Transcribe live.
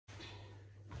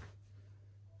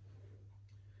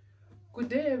Good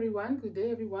day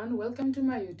everyone, welcome to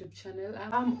my YouTube channel.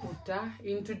 I'm Uta.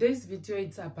 In today's video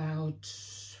it's about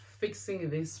fixing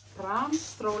this pram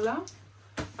stroller.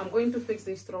 I'm going to fix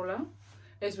this stroller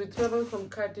as we traveled from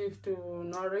Cardiff to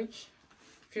Norwich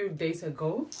a few days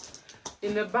ago.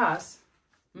 In the bus,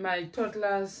 my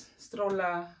toddler's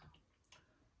stroller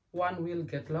one wheel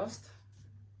get lost.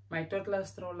 My toddler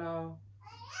stroller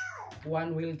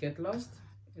one wheel get lost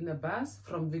in the bus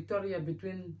from Victoria,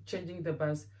 between changing the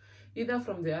bus either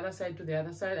from the other side to the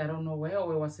other side. I don't know where, or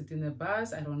where was it in the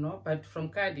bus, I don't know, but from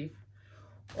Cardiff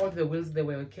all the wheels, they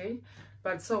were okay.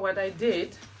 But so what I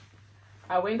did,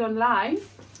 I went online,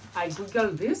 I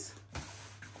googled this,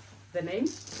 the name,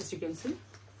 as you can see,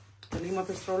 the name of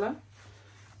the stroller.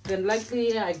 Then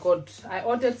likely I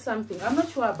ordered something. I'm not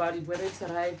sure about it, whether it's the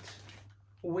right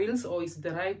wheels or is it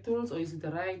the right tools or is it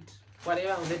the right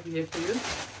whatever that we have to use.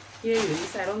 Here it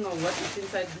is. I don't know what is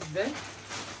inside this bag.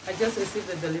 I just received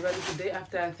the delivery today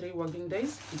after 3 working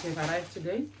days. It have arrived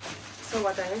today. So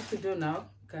what I have to do now,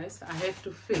 guys, I have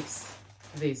to fix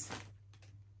this.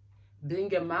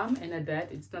 Being a mom and a dad,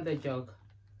 it's not a joke.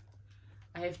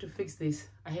 I have to fix this.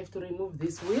 I have to remove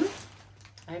this wheel.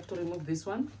 I have to remove this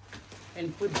one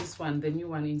and put this one, the new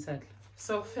one, inside.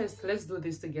 So first, let's do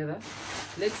this together.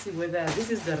 Let's see whether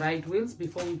this is the right wheels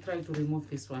before we try to remove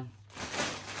this one.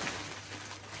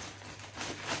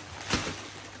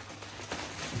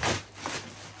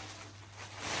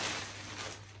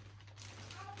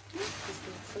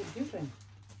 So different.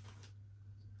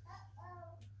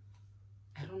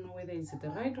 I don't know whether it's the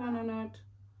right one or not,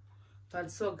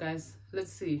 but so guys,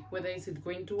 let's see whether is it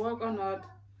going to work or not.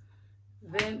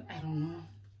 Then I don't know.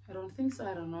 I don't think so.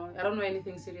 I don't know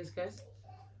anything serious, guys.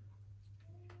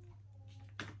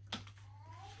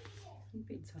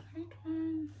 Maybe it's the right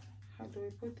one. How do we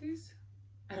put this?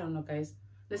 I don't know, guys.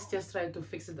 Let's just try to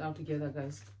fix it out together,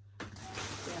 guys.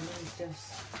 Yeah, let's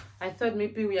just, I thought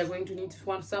maybe we are going to need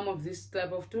some of this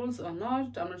type of tools or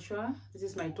not. I'm not sure. This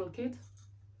is my toolkit.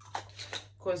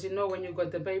 Because you know, when you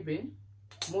got the baby,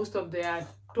 most of their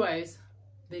toys,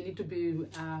 they need to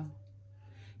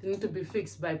be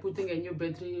fixed by putting a new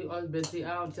battery, old battery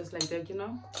out, just like that, you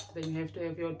know. Then you have to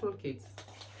have your toolkit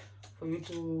for you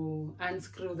to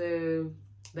unscrew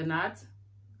the nuts,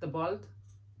 the bolt,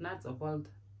 nuts or bolt,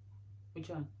 which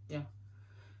one? Yeah.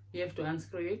 You have to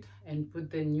unscrew it and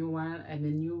put the new one, and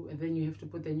then you have to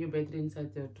put the new battery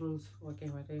inside the tools. Okay,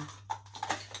 whatever.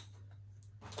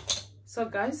 So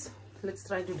guys, let's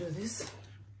try to do this.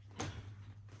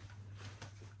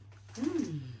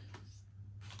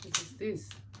 What is this?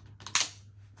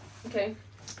 Okay.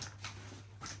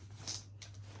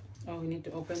 Oh, we need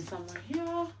to open somewhere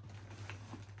here.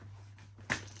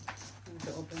 We need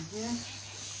to open here,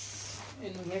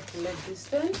 and we have to let this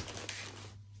stand.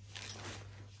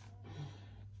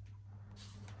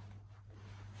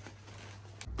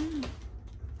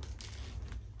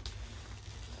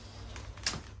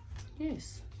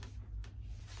 Yes.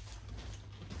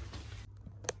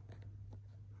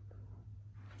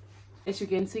 As you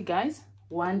can see, guys,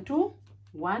 1, 2,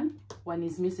 1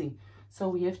 is missing. So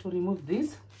we have to remove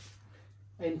this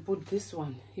and put this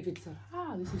one. If it's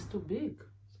this is too big.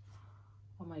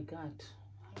 Oh my God.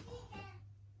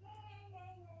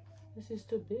 This is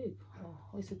too big.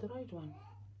 Oh, is it the right one?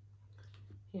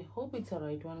 Yeah, hope it's the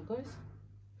right one, guys.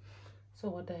 So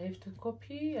what I have to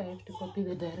copy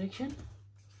the direction.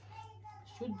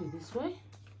 Should be this way.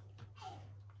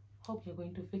 Hope you're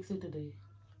going to fix it today.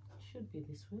 Should be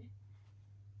this way.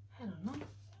 I don't know.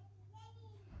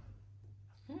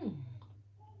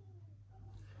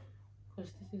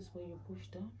 Because this is where you push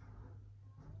down.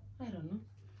 I don't know.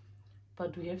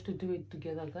 But we have to do it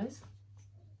together, guys.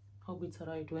 Hope it's the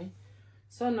right way.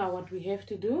 So now what we have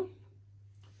to do,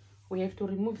 we have to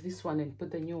remove this one and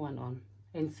put the new one on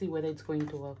and see whether it's going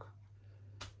to work.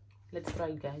 Let's try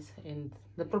it, guys. And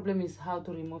the problem is how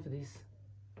to remove this.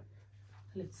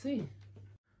 Let's see.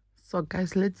 So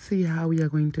guys, let's see how we are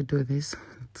going to do this.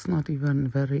 It's not even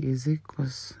very easy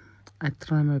because I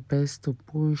try my best to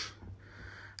push.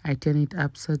 I turn it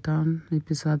upside down.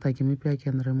 Maybe I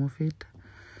can remove it.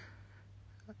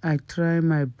 I try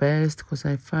my best because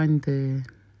I find the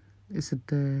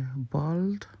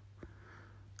bolt,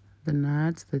 the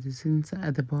nuts that is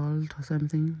inside the bolt or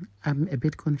something. I'm a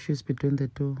bit confused between the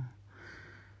two.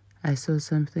 I saw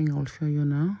something, I'll show you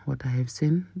now what I have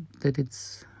seen, that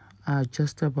it's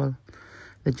adjustable,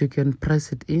 that you can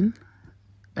press it in.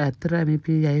 I try,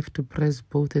 maybe I have to press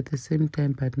both at the same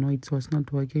time, but no, it was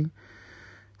not working.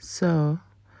 So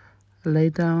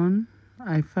later on,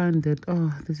 I found that,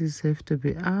 this have to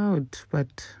be out,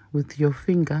 but with your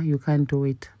finger, you can't do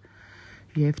it.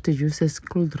 You have to use a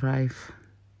screwdriver.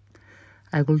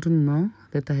 I couldn't know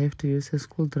that I have to use a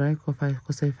screwdriver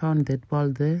because I found that ball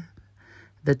there,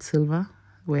 that silver,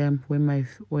 where my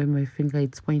finger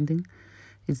is pointing.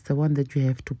 It's the one that you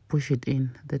have to push it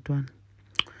in, that one.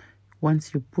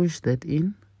 Once you push that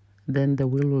in, then the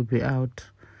wheel will be out.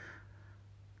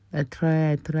 I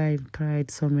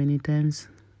tried so many times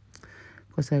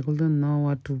because I couldn't know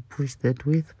what to push that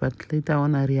with. But later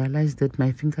on, I realized that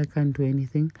my finger can't do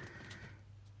anything.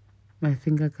 My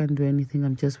finger can't do anything.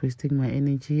 I'm just wasting my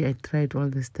energy. I tried all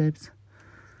the steps.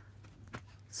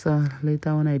 So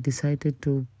later on, I decided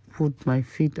to put my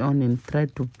feet on and try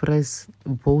to press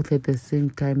both at the same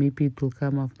time. Maybe it will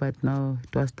come off, but no,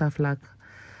 it was tough luck.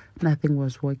 Nothing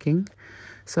was working.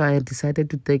 So I decided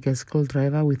to take a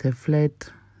screwdriver with a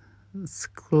flat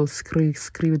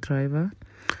screwdriver.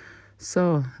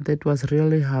 So that was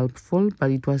really helpful,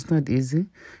 but it was not easy.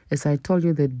 As I told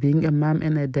you, that being a mom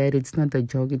and a dad, it's not a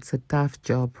joke. It's a tough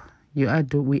job. We are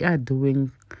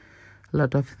doing a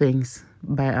lot of things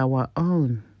by our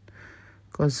own,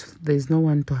 because there's no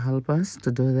one to help us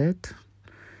to do that.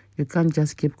 You can't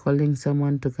just keep calling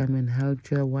someone to come and help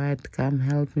you. What? Come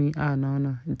help me.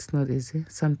 No, it's not easy.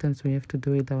 Sometimes we have to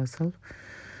do it ourselves.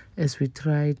 As we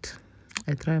tried,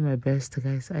 I try my best,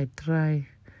 guys. I try.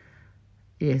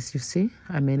 Yes, you see,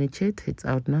 I manage it. It's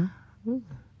out now. Ooh.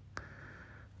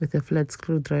 With a flat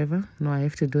screwdriver. Now I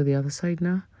have to do the other side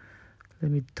now.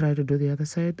 Let me try to do the other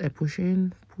side. I push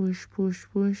in, push.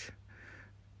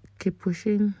 Keep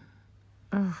pushing.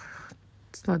 Oh,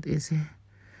 it's not easy.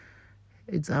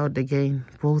 It's out again.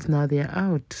 Both now they are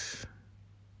out.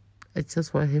 It's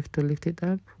just I have to lift it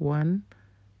up. 1,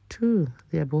 2.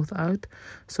 They are both out.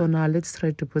 So now let's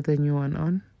try to put the new one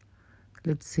on.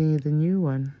 Let's see the new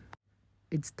one.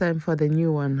 It's time for the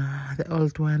new one. The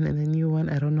old one and the new one.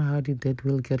 I don't know how did that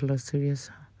wheel get lost, serious.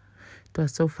 It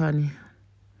was so funny.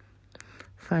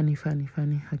 Funny.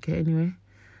 Okay, anyway,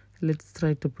 let's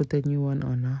try to put the new one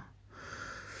on now.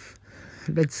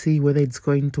 Let's see whether it's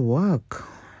going to work.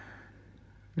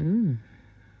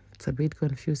 It's a bit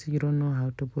confusing. You don't know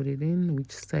how to put it in,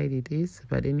 which side it is.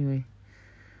 But anyway,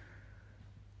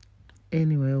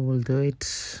 we'll do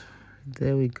it.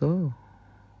 There we go.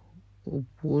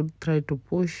 We'll try to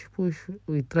push.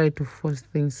 We try to force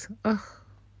things.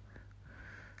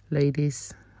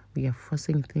 Ladies, we are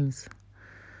forcing things.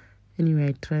 Anyway,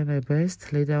 I try my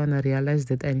best. Later on, I realized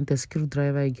that I need a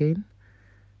screwdriver again,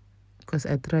 because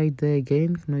I tried there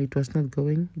again. No, it was not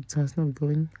going.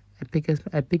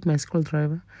 I pick my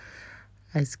screwdriver.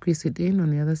 I squeeze it in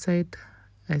on the other side.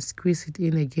 I squeeze it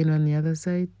in again on the other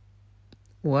side.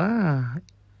 Wow,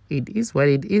 it is what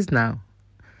it is now.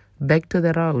 Back to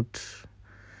the road.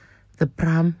 The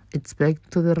pram, it's back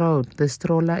to the road. The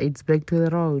stroller, it's back to the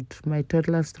road. My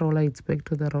toddler stroller, it's back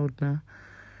to the road now.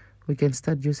 We can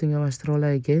start using our stroller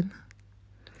again.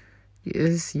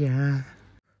 Yes, yeah.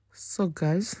 So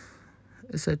guys,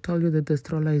 as I told you that the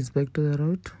stroller is back to the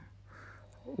road,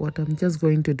 what I'm just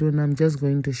going to do now, I'm just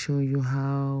going to show you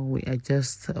how we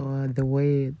adjust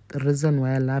the reason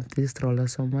why I love this stroller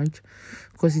so much,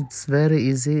 because it's very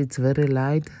easy, it's very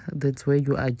light. That's where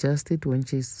you adjust it when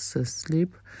she's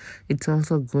asleep. It's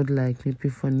also good, like maybe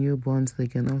for newborns, they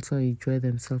can also enjoy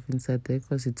themselves inside there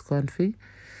because it's comfy.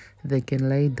 They can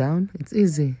lay down, it's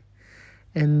easy.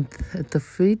 And at the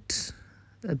feet,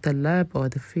 at the lap or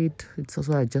the feet, it's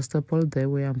also adjustable there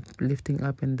where I'm lifting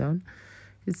up and down.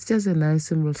 It's just a nice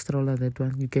simple stroller, that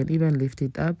one. You can even lift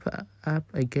it up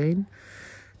again.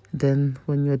 Then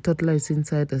when your toddler is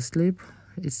inside asleep,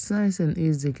 it's nice and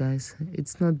easy, guys.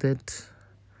 It's not that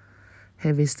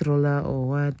heavy stroller or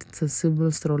what. It's a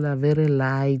simple stroller, very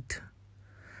light.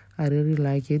 I really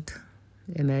like it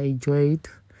and I enjoy it.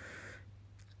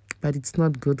 But it's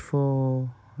not good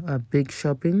for big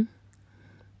shopping.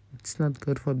 It's not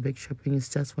good for big shopping. It's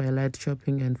just for light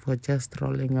shopping and for just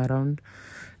rolling around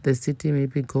the city,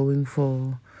 maybe going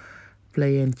for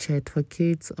play and chat for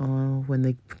kids, or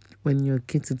when your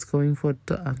kids is going for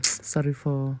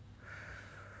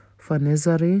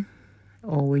nursery,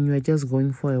 or when you are just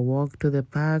going for a walk to the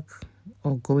park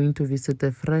or going to visit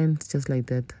a friend, just like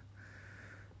that.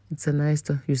 It's a nice,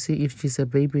 you see, if she's a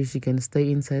baby, she can stay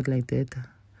inside like that.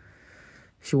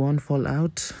 She won't fall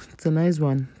out. It's a nice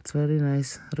one. It's very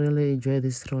nice. Really enjoy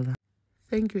this stroller.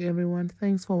 Thank you, everyone.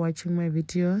 Thanks for watching my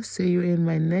video. See you in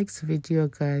my next video,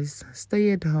 guys.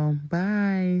 Stay at home.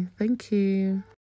 Bye. Thank you.